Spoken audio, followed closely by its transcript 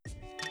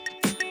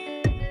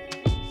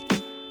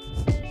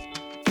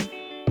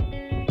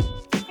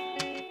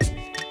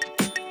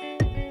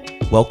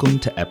Welcome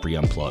to EPRI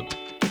Unplugged,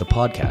 the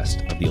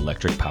podcast of the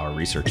Electric Power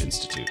Research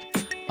Institute.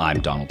 I'm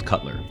Donald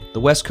Cutler,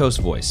 the West Coast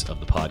voice of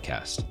the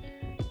podcast.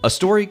 A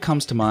story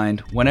comes to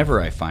mind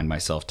whenever I find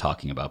myself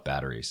talking about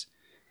batteries.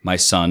 My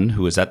son,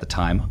 who was at the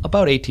time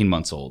about 18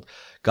 months old,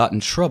 got in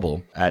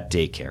trouble at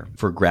daycare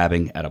for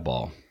grabbing at a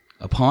ball.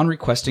 Upon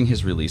requesting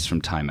his release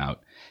from timeout,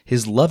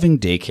 his loving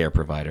daycare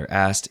provider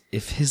asked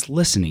if his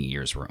listening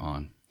ears were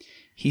on.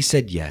 He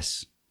said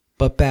yes,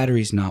 but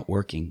batteries not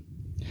working.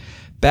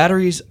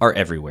 Batteries are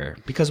everywhere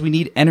because we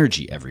need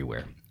energy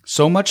everywhere.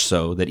 So much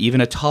so that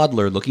even a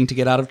toddler looking to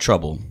get out of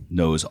trouble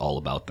knows all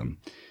about them.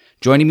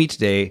 Joining me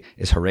today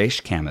is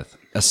Haresh Kamath,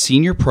 a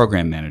senior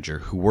program manager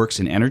who works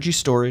in energy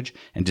storage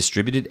and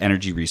distributed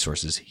energy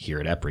resources here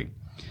at EPRI.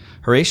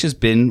 Haresh has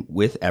been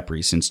with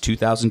EPRI since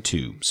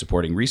 2002,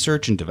 supporting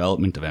research and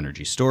development of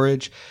energy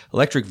storage,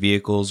 electric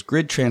vehicles,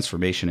 grid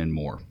transformation, and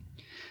more.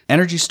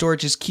 Energy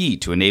storage is key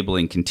to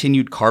enabling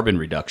continued carbon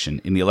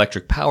reduction in the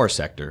electric power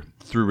sector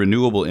through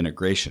renewable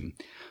integration.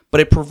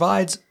 But it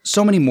provides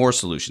so many more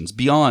solutions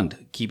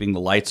beyond keeping the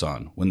lights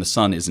on when the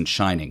sun isn't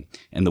shining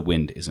and the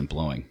wind isn't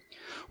blowing.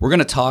 We're going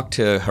to talk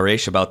to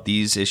Haresh about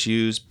these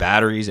issues,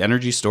 batteries,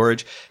 energy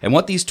storage, and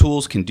what these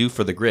tools can do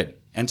for the grid,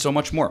 and so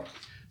much more.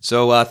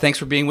 So thanks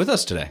for being with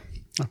us today.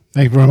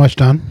 Thank you very much,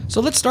 Don.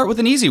 So let's start with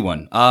an easy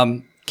one.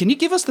 Can you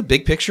give us the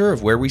big picture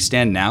of where we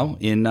stand now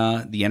in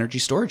the energy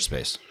storage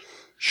space?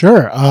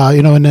 Sure.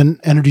 And then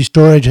energy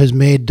storage has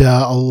made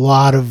a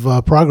lot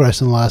of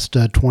progress in the last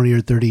 20 or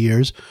 30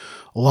 years.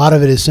 A lot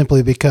of it is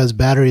simply because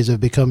batteries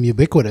have become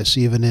ubiquitous,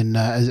 even in,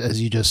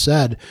 as you just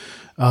said,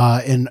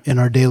 in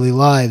our daily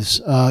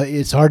lives.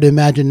 It's hard to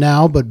imagine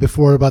now, but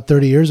before about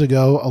 30 years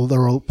ago,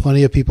 there were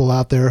plenty of people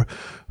out there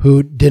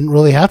who didn't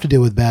really have to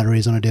deal with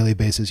batteries on a daily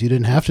basis. You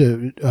didn't have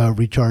to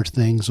recharge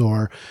things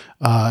or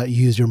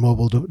use your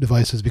mobile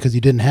devices because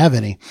you didn't have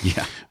any.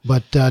 Yeah.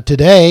 But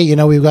today,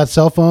 we've got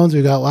cell phones,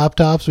 we've got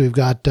laptops, we've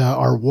got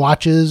our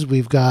watches,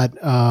 we've got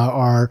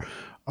our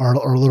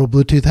little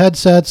Bluetooth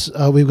headsets.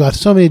 We've got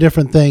so many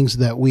different things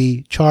that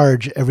we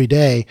charge every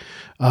day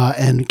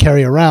and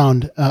carry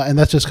around, and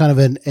that's just kind of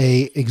an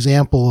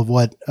example of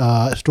what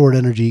stored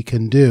energy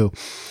can do.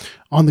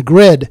 On the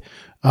grid,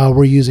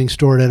 we're using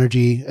stored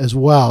energy as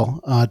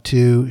well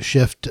to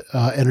shift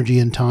energy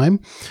in time.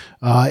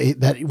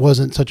 That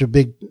wasn't such a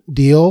big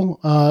deal,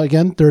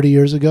 30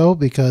 years ago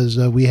because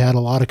we had a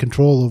lot of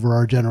control over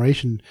our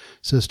generation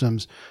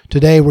systems.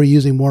 Today, we're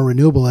using more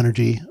renewable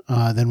energy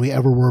than we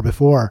ever were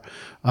before.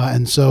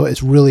 And so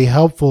it's really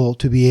helpful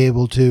to be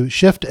able to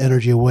shift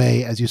energy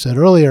away, as you said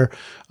earlier,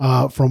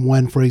 from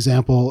when, for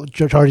example,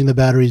 charging the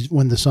batteries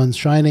when the sun's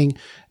shining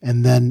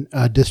and then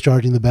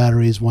discharging the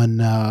batteries when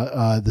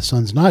the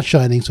sun's not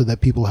shining so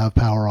that people have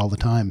power all the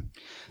time.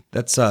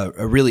 That's a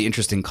really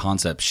interesting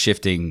concept,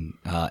 shifting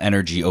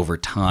energy over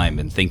time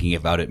and thinking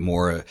about it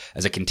more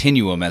as a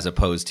continuum as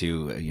opposed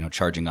to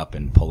charging up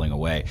and pulling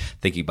away,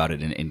 thinking about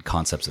it in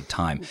concepts of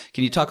time.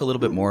 Can you talk a little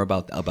bit more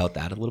about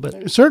that a little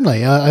bit?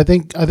 Certainly. I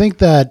think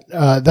that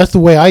that's the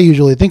way I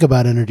usually think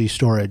about energy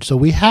storage. So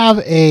we have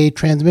a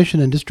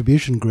transmission and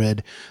distribution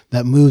grid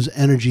that moves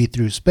energy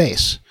through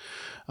space.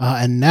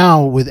 And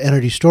now with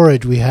energy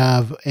storage, we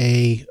have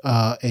a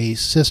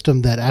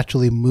system that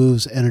actually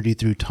moves energy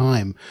through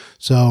time.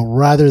 So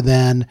rather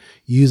than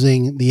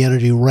using the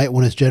energy right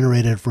when it's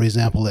generated, for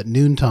example, at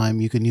noontime,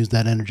 you can use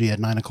that energy at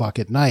 9 o'clock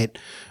at night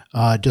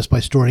just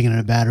by storing it in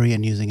a battery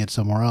and using it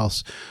somewhere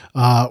else.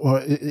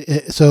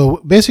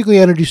 So basically,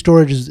 energy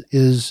storage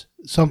is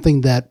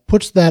something that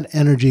puts that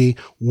energy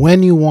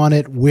when you want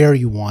it, where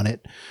you want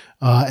it.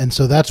 And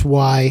so that's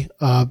why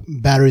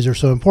batteries are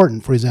so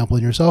important. For example,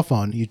 in your cell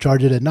phone, you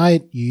charge it at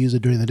night, you use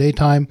it during the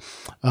daytime.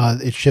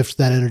 It shifts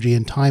that energy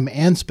in time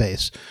and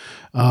space.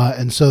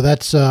 And so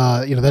that's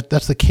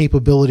that's the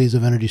capabilities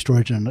of energy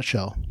storage in a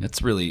nutshell.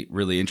 That's really,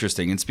 really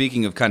interesting. And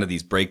speaking of kind of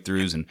these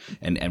breakthroughs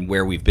and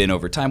where we've been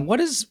over time, what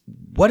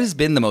has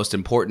been the most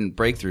important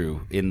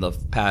breakthrough in the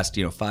past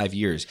 5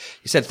 years?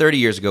 You said 30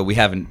 years ago we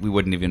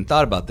wouldn't even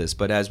thought about this,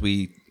 but as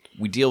we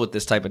deal with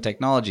this type of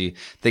technology,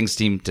 things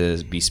seem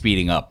to be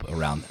speeding up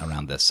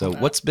around this. So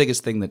what's the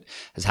biggest thing that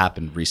has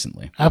happened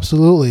recently?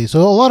 Absolutely.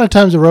 So a lot of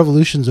times the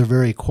revolutions are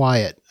very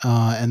quiet,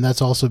 and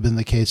that's also been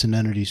the case in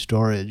energy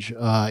storage.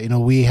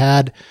 We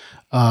had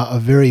a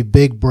very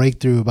big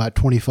breakthrough about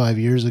 25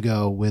 years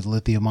ago with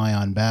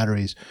lithium-ion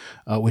batteries,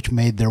 which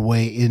made their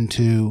way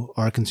into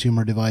our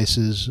consumer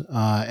devices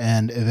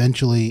and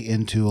eventually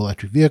into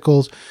electric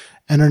vehicles,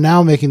 and are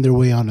now making their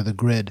way onto the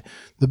grid.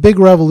 The big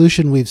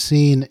revolution we've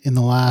seen in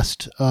the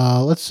last,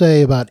 let's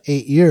say about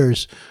 8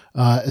 years,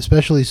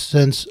 especially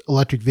since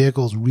electric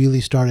vehicles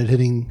really started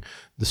hitting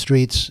the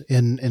streets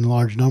in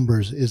large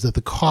numbers, is that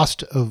the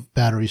cost of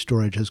battery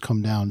storage has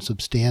come down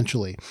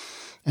substantially.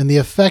 And the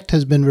effect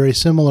has been very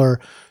similar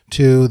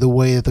to the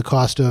way that the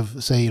cost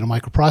of, say,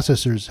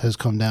 microprocessors has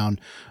come down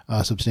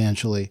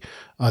substantially.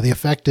 The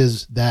effect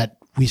is that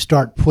we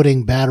start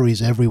putting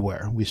batteries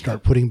everywhere. We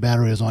start putting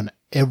batteries on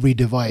every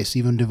device,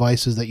 even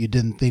devices that you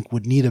didn't think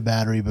would need a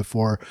battery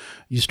before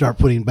you start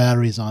putting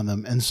batteries on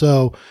them. And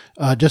so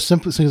just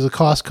simply as the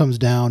cost comes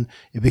down,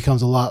 it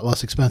becomes a lot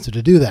less expensive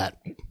to do that.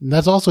 And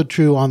that's also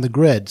true on the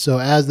grid. So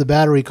as the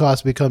battery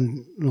costs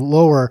become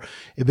lower,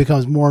 it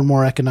becomes more and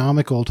more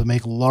economical to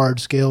make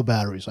large-scale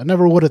batteries. I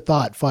never would have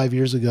thought 5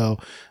 years ago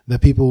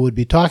that people would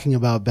be talking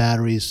about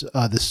batteries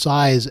the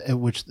size at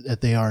which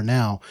that they are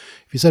now.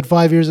 If you said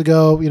 5 years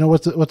ago,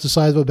 what's the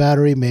size of a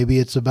battery? Maybe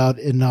it's about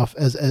enough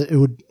as it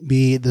would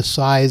be the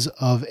size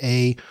of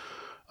a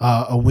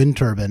wind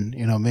turbine,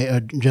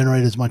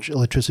 generate as much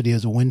electricity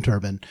as a wind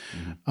turbine.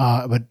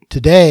 But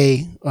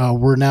today,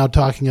 we're now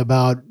talking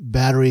about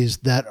batteries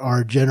that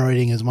are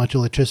generating as much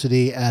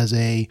electricity as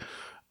a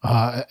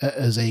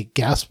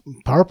gas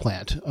power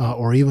plant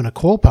or even a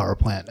coal power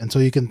plant. And so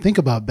you can think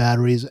about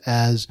batteries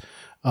as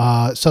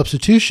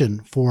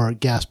substitution for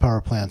gas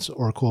power plants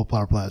or coal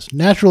power plants.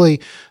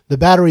 Naturally, the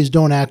batteries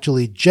don't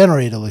actually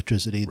generate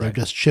electricity. They're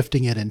just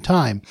shifting it in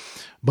time.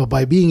 But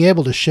by being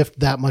able to shift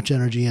that much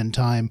energy in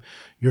time,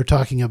 you're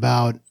talking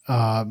about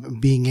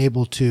being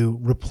able to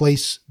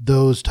replace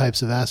those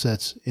types of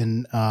assets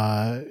in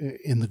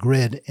the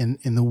grid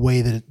in the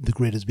way that the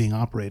grid is being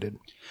operated.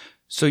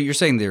 So you're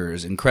saying there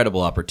is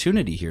incredible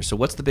opportunity here. So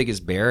what's the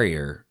biggest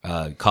barrier?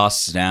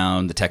 Costs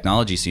down, the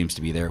technology seems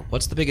to be there.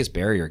 What's the biggest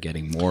barrier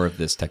getting more of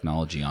this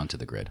technology onto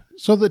the grid?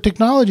 So the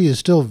technology is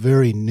still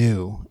very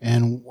new.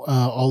 And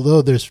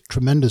although there's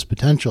tremendous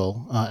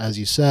potential, as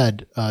you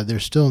said, there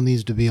still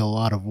needs to be a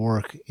lot of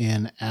work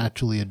in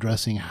actually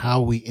addressing how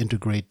we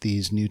integrate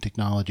these new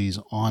technologies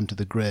onto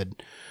the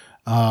grid.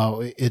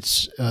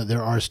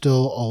 There are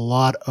still a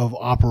lot of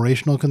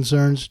operational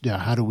concerns.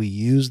 How do we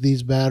use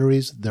these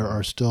batteries? There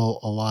are still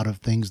a lot of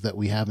things that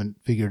we haven't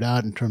figured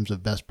out in terms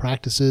of best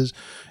practices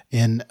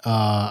in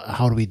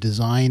how do we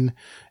design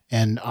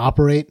and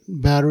operate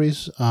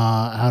batteries,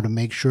 how to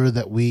make sure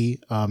that we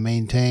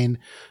maintain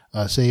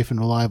safe and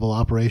reliable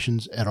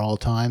operations at all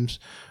times.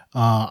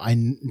 I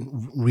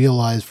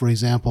realize, for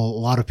example,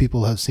 a lot of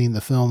people have seen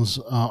the films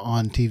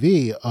on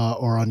TV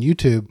or on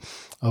YouTube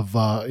of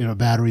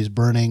batteries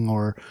burning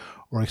or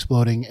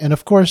exploding. And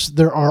of course,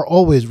 there are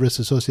always risks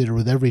associated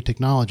with every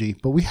technology,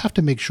 but we have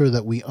to make sure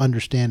that we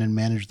understand and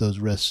manage those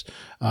risks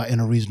in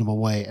a reasonable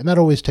way, and that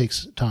always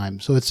takes time.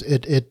 So it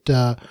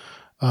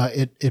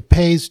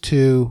pays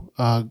to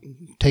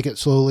take it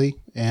slowly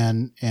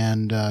and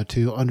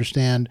to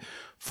understand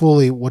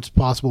fully what's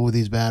possible with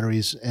these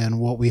batteries and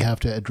what we have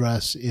to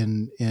address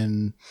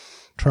in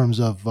terms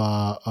of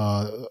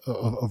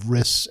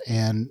risks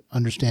and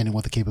understanding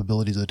what the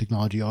capabilities of the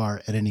technology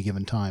are at any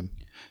given time.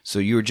 So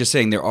you were just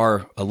saying there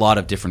are a lot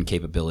of different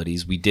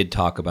capabilities. We did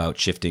talk about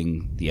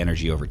shifting the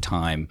energy over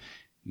time,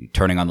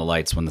 turning on the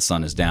lights when the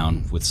sun is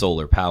down with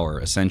solar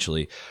power,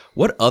 essentially.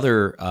 What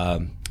other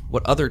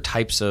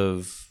types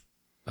of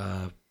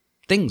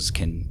things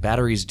can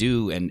batteries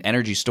do and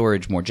energy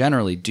storage more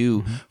generally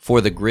do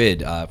for the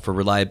grid, for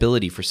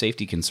reliability, for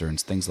safety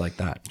concerns, things like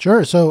that?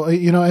 Sure. So,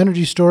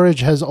 energy storage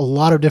has a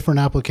lot of different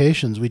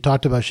applications. We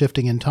talked about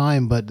shifting in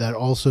time, but that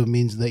also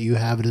means that you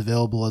have it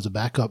available as a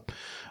backup,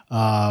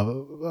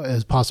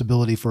 as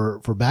possibility for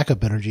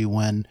backup energy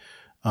when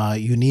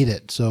you need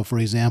it. So, for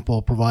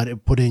example,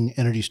 putting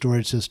energy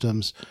storage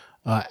systems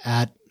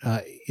at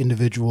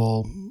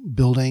individual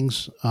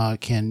buildings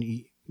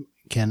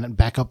can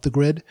back up the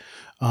grid.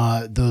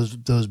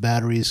 Those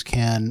batteries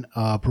can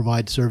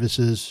provide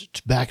services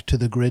back to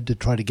the grid to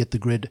try to get the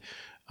grid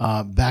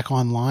back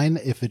online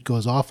if it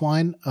goes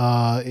offline.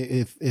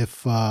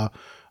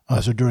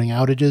 So during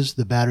outages,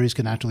 the batteries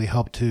can actually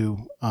help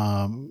to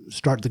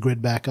start the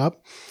grid back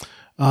up.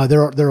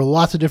 There are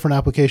lots of different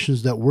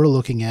applications that we're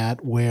looking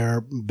at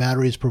where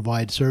batteries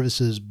provide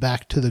services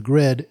back to the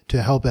grid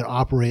to help it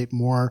operate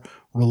more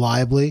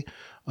reliably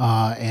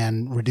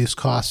and reduce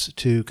costs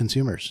to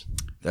consumers.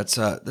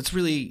 That's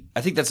really,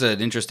 I think that's an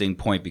interesting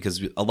point,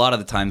 because a lot of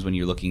the times when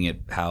you're looking at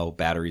how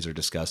batteries are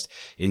discussed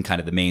in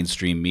kind of the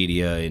mainstream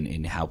media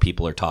and how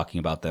people are talking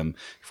about them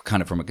kind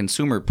of from a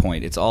consumer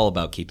point, it's all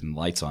about keeping the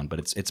lights on, but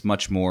it's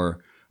much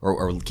more,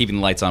 or keeping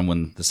the lights on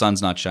when the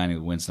sun's not shining,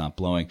 the wind's not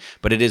blowing,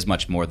 but it is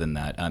much more than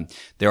that.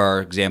 There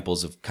are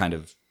examples of kind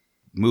of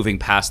moving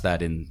past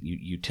that in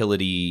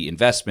utility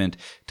investment,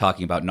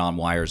 talking about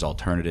non-wires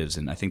alternatives,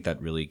 and I think that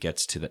really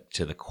gets to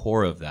the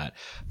core of that.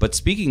 But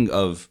speaking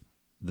of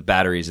the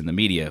batteries in the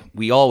media,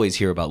 we always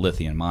hear about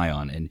lithium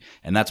ion,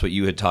 and that's what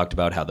you had talked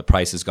about, how the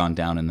price has gone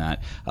down in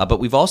that.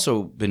 But we've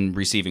also been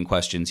receiving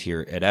questions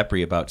here at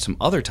EPRI about some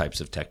other types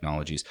of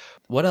technologies.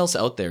 What else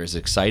out there is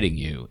exciting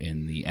you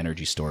in the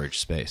energy storage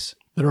space?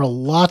 There are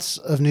lots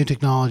of new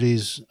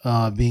technologies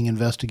being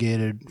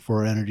investigated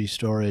for energy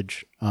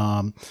storage,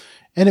 and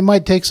it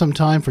might take some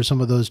time for some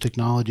of those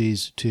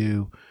technologies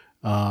to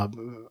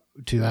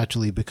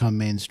actually become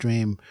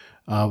mainstream.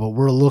 But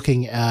we're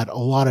looking at a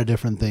lot of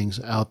different things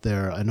out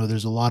there. I know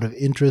there's a lot of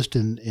interest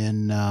in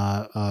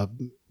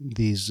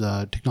these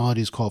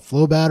technologies called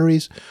flow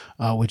batteries,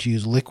 which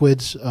use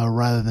liquids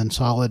rather than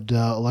solid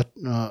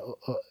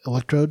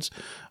electrodes.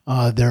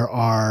 There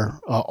are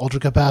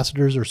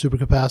ultracapacitors or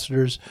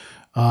supercapacitors,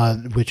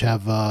 which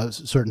have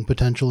certain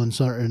potential in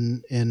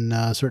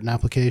certain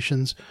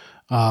applications.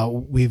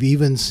 We've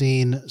even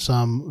seen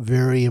some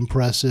very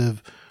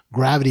impressive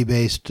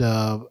gravity-based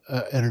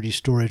energy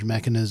storage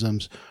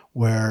mechanisms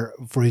where,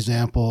 for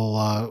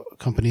example,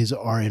 companies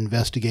are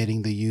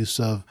investigating the use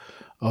of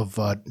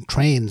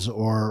trains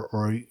or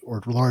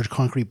large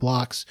concrete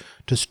blocks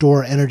to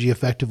store energy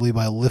effectively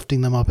by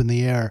lifting them up in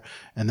the air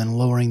and then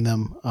lowering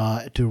them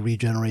to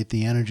regenerate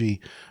the energy.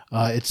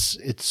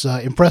 It's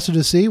impressive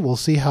to see. We'll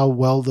see how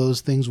well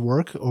those things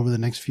work over the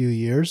next few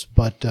years.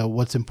 But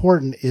what's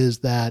important is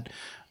that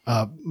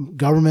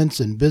governments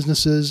and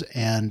businesses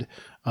and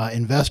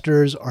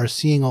investors are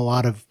seeing a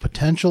lot of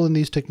potential in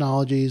these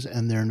technologies,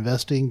 and they're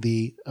investing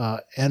the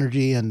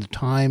energy and the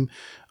time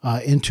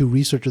into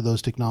research of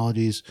those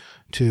technologies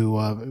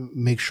to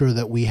make sure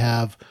that we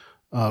have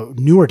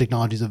newer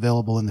technologies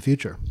available in the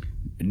future.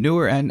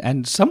 Newer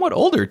and somewhat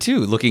older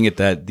too. Looking at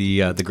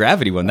the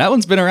gravity one, that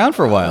one's been around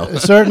for a while.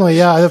 Certainly,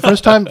 yeah. The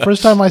first time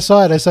I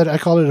saw it, I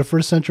called it a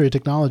first century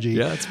technology.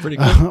 Yeah, it's pretty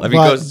cool. I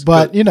mean,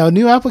 but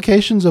new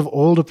applications of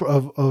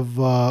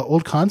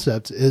old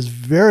concepts is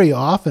very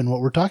often what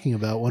we're talking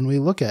about when we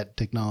look at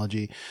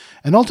technology,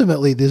 and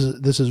ultimately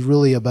this is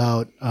really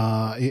about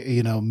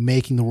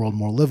making the world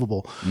more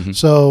livable. Mm-hmm.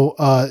 So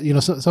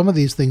some of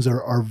these things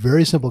are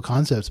very simple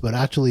concepts, but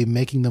actually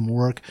making them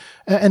work,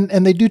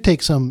 and they do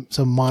take some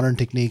modern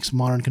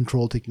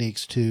control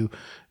techniques to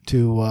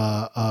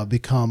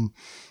become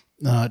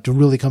to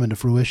really come into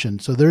fruition.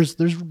 So there's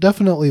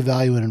definitely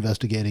value in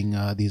investigating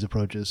these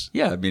approaches.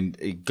 Yeah, I mean,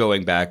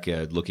 going back,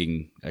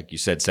 looking like you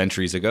said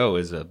centuries ago,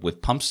 is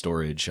with pump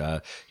storage.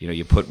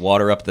 You put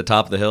water up the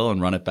top of the hill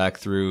and run it back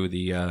through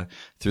the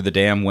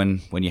dam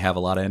when you have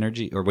a lot of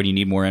energy, or when you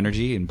need more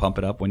energy, and pump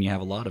it up when you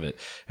have a lot of it.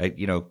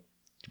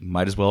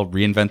 Might as well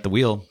reinvent the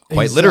wheel,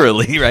 quite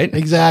literally, right?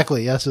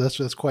 Exactly. Yeah, so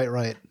that's quite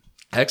right.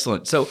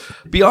 Excellent. So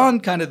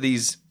beyond kind of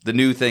the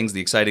new things, the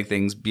exciting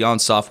things,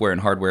 beyond software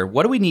and hardware,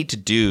 what do we need to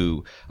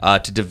do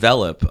to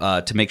develop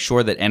to make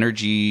sure that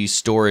energy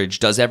storage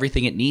does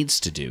everything it needs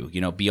to do?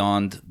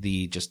 Beyond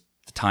just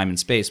the time and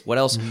space. What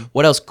else? Mm-hmm.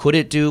 What else could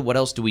it do? What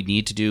else do we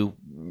need to do?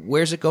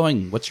 Where's it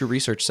going? What's your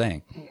research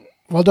saying?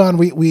 Well, Don,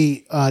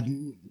 we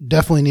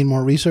definitely need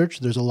more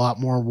research. There's a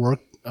lot more work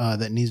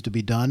that needs to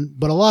be done,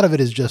 but a lot of it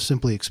is just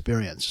simply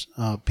experience.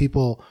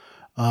 People.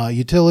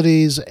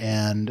 Utilities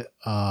and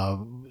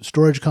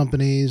storage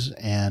companies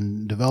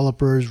and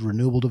developers,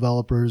 renewable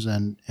developers,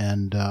 and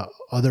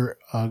other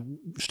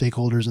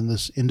stakeholders in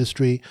this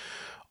industry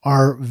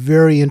are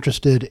very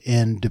interested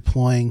in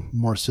deploying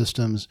more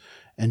systems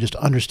and just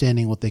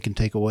understanding what they can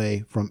take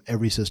away from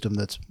every system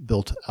that's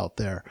built out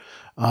there.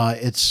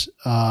 It's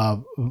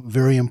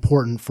very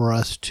important for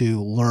us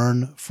to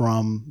learn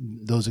from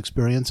those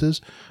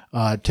experiences.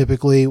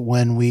 Typically,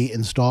 when we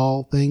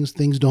install things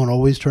don't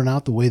always turn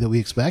out the way that we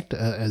expect,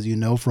 as you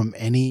know from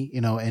any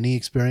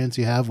experience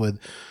you have with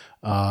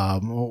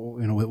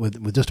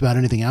with just about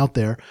anything out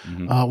there.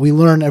 Mm-hmm. We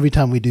learn every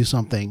time we do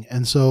something.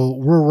 And so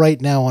we're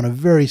right now on a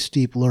very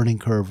steep learning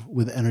curve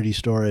with energy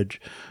storage.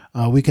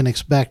 We can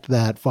expect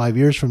that 5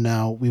 years from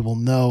now, we will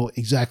know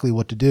exactly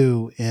what to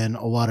do in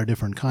a lot of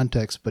different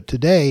contexts. But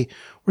today,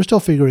 we're still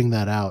figuring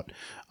that out.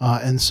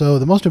 And so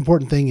the most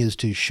important thing is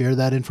to share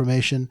that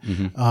information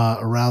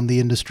around the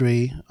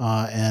industry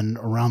and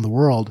around the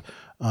world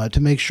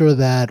to make sure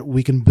that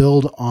we can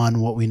build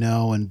on what we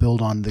know and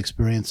build on the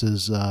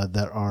experiences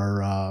that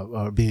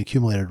are being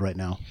accumulated right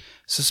now.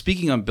 So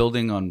speaking on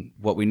building on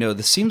what we know,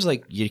 this seems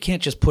like you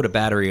can't just put a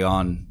battery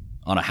on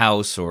a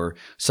house or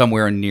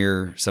somewhere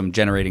near some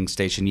generating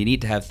station. You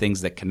need to have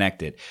things that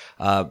connect it.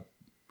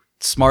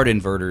 Smart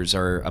inverters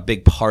are a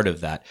big part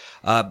of that.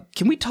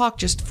 Can we talk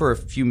just for a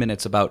few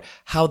minutes about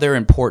how they're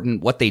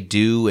important, what they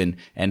do,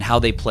 and how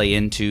they play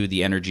into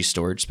the energy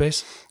storage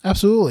space?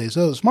 Absolutely.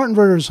 So smart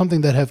inverters is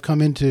something that have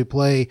come into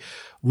play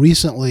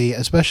recently,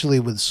 especially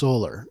with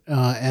solar.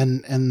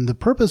 And the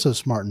purpose of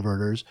smart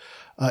inverters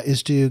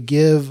is to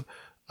give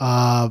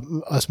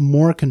us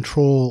more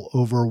control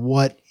over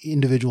what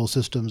individual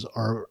systems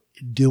are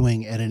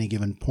doing at any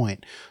given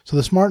point. So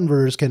the smart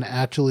inverters can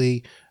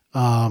actually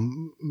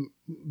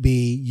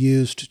be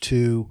used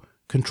to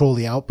control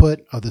the output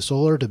of the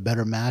solar to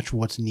better match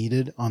what's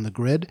needed on the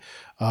grid.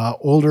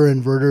 Older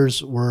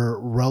inverters were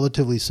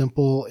relatively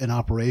simple in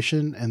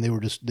operation, and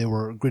they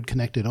were grid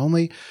connected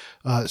only.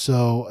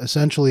 So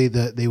essentially,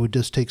 they would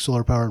just take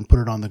solar power and put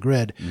it on the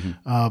grid,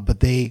 but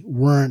they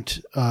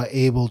weren't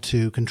able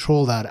to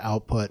control that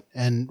output.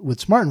 And with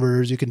smart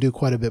inverters, you can do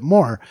quite a bit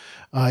more.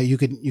 You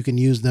can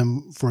use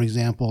them, for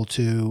example,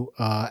 to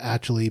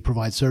actually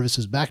provide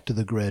services back to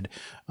the grid.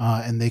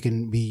 and they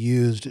can be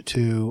used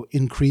to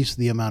increase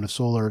the amount of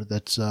solar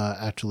that's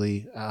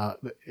actually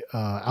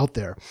out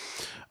there.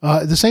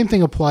 The same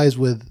thing applies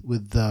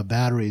with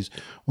batteries.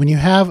 When you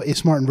have a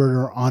smart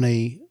inverter on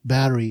a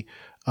battery,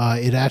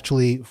 it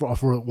actually,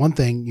 for one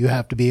thing, you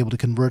have to be able to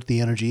convert the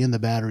energy in the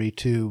battery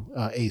to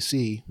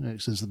AC.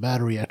 Since the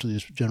battery actually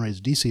just generates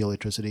DC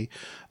electricity,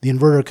 the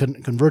inverter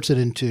converts it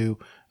into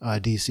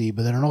DC,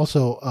 but then it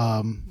also,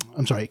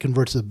 it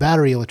converts the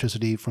battery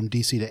electricity from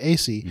DC to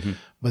AC,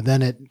 but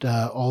then it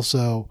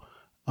also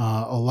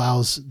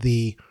allows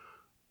the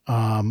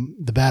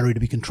battery to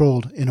be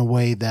controlled in a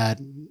way that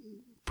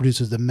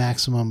produces the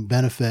maximum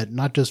benefit,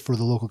 not just for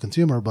the local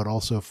consumer, but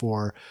also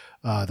for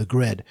the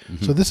grid.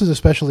 So this is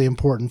especially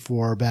important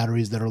for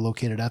batteries that are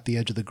located at the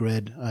edge of the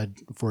grid,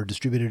 for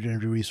distributed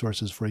energy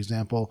resources, for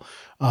example.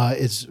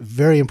 It's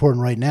very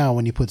important right now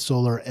when you put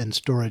solar and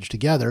storage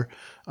together,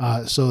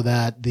 so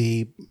that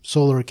the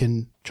solar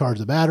can charge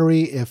the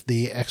battery if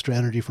the extra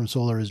energy from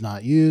solar is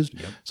not used,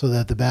 so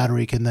that the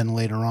battery can then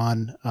later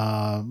on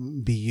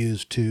be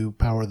used to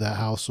power the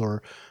house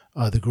or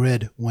the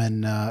grid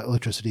when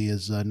electricity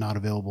is not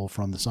available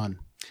from the sun.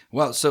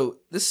 Well, so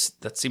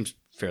that seems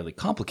fairly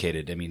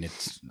complicated. I mean,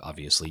 it's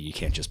obviously you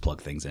can't just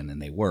plug things in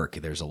and they work.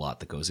 There's a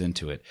lot that goes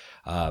into it.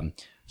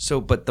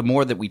 But the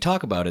more that we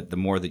talk about it, the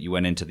more that you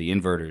went into the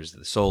inverters,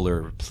 the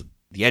solar,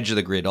 the edge of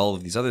the grid, all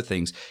of these other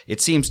things,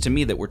 it seems to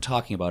me that we're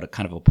talking about a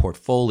kind of a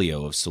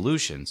portfolio of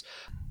solutions.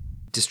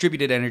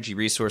 Distributed energy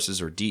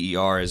resources, or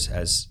DER,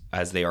 as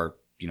they are,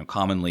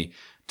 commonly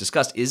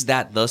discussed. Is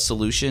that the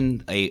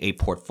solution, a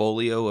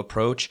portfolio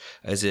approach?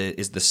 Is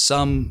the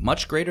sum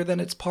much greater than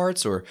its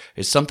parts, or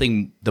is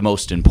something the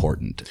most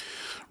important?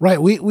 Right.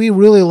 We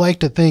really like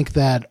to think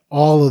that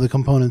all of the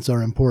components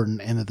are important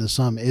and that the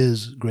sum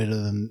is greater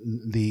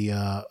than the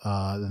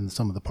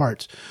sum of the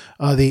parts.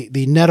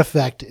 The net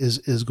effect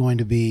is going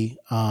to be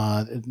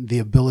the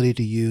ability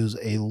to use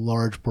a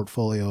large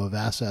portfolio of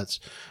assets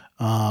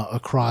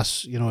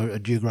across a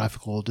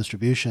geographical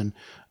distribution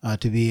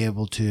to be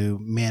able to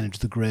manage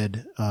the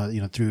grid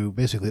through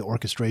basically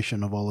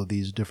orchestration of all of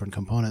these different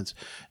components.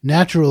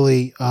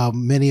 Naturally,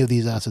 many of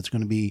these assets are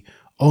going to be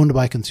owned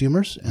by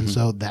consumers, and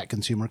so that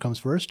consumer comes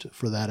first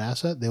for that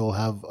asset. They will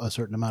have a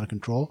certain amount of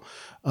control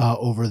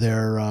over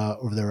their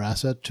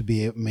asset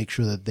to make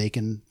sure that they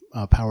can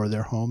power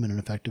their home in an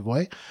effective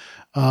way.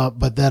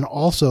 But then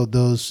also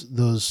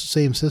those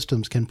same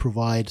systems can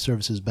provide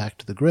services back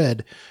to the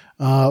grid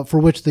for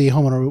which the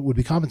homeowner would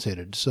be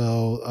compensated.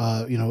 So,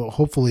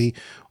 hopefully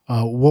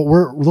what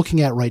we're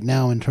looking at right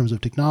now in terms of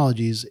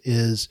technologies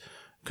is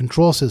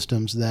control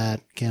systems that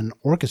can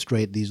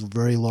orchestrate these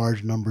very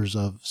large numbers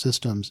of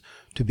systems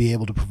to be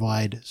able to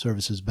provide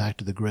services back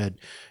to the grid.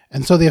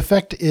 And so the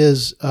effect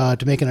is,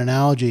 to make an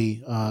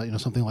analogy,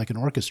 something like an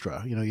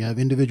orchestra. You have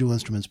individual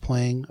instruments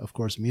playing, of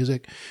course,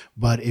 music,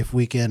 but if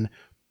we can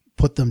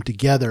put them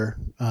together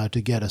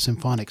to get a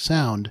symphonic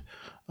sound,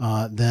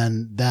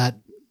 then that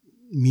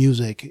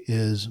music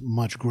is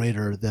much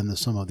greater than the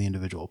sum of the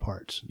individual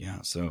parts. Yeah,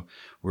 so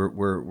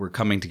we're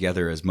coming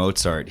together as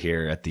Mozart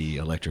here at the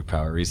Electric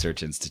Power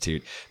Research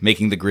Institute,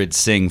 making the grid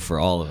sing for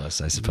all of us,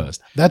 I suppose.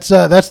 That's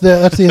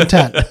the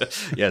intent.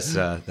 Yes,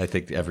 I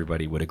think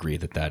everybody would agree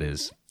that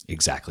is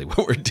exactly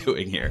what we're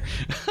doing here.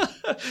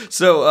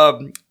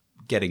 So,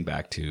 getting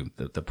back to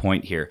the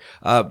point here.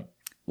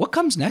 What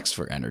comes next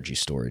for energy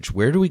storage?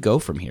 Where do we go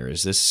from here?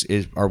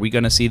 Are we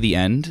going to see the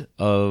end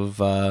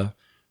of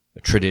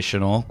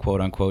traditional,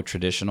 quote unquote,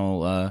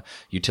 traditional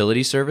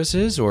utility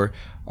services, or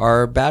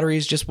are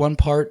batteries just one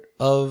part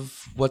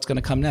of what's going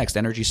to come next?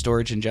 Energy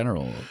storage in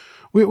general.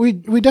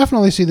 We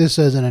definitely see this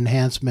as an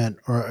enhancement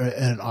or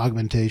an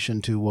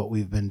augmentation to what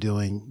we've been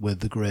doing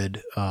with the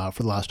grid for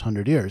the last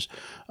 100 years.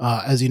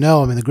 As you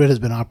know, the grid has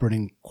been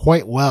operating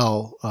quite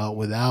well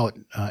without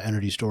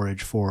energy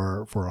storage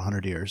for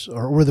 100 years,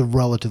 or with a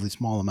relatively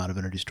small amount of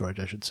energy storage,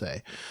 I should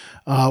say.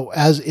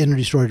 As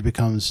energy storage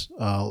becomes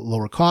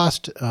lower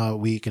cost,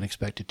 we can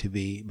expect it to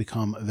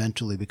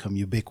eventually become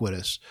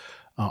ubiquitous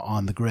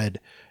on the grid,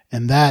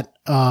 and that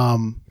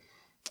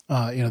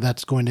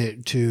that's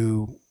going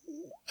to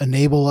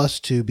enable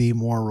us to be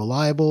more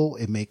reliable.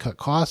 It may cut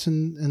costs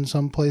in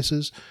some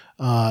places.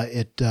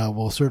 It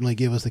will certainly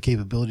give us the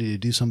capability to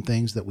do some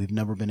things that we've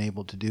never been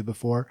able to do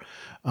before.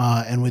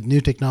 And with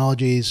new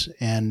technologies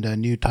and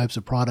new types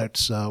of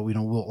products,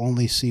 we'll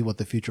only see what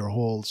the future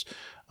holds.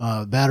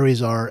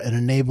 Batteries are an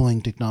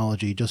enabling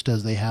technology, just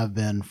as they have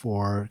been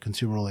for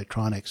consumer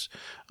electronics.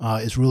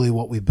 Is really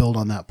what we build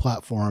on that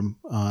platform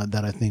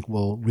that I think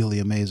will really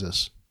amaze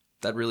us.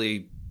 That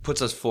really puts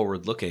us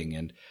forward looking,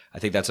 and I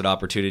think that's an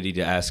opportunity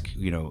to ask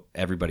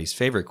everybody's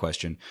favorite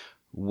question.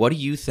 What do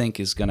you think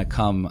is going to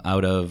come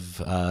out of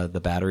the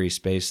battery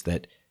space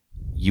that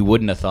you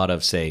wouldn't have thought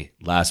of, say,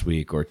 last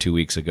week or 2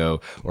 weeks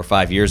ago or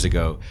 5 years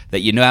ago,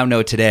 that you now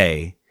know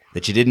today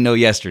that you didn't know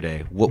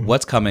yesterday?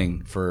 What's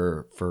coming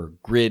for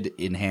grid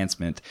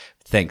enhancement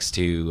thanks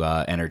to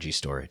energy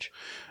storage?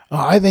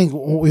 I think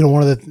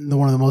one of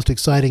the most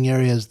exciting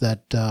areas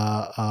that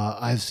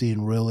I've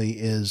seen really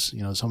is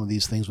some of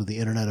these things with the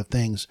Internet of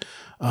Things.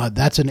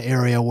 That's an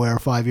area where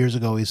 5 years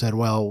ago we said,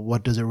 well, how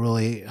does it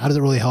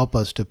really help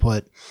us to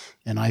put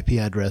an IP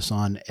address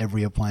on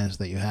every appliance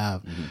that you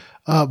have?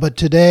 Mm-hmm. But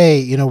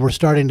today, we're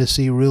starting to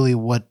see really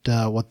what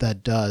that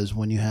does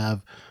when you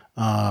have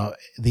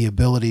the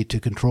ability to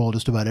control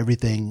just about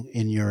everything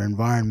in your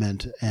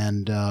environment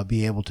and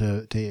be able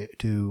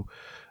to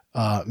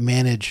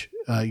manage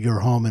your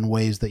home in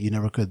ways that you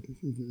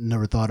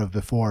never thought of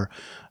before.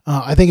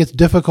 I think it's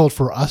difficult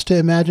for us to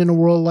imagine a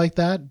world like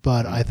that,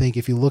 but I think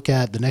if you look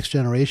at the next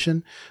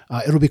generation,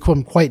 it'll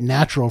become quite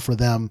natural for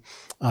them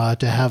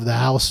to have the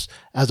house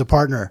as a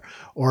partner,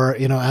 or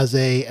as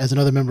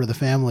another member of the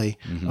family,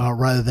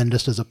 rather than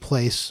just as a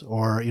place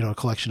or a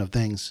collection of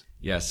things.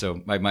 Yeah,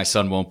 so my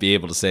son won't be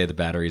able to say the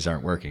batteries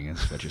aren't working, is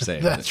what you're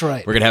saying. That's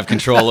right. We're going to have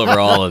control over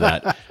all of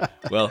that.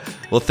 Well,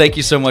 thank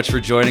you so much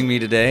for joining me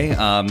today.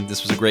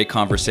 This was a great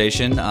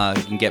conversation.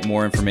 You can get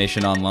more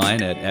information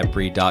online at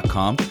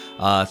epri.com.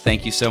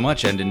 Thank you so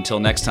much, and until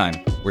next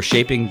time, we're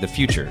shaping the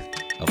future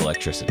of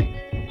electricity.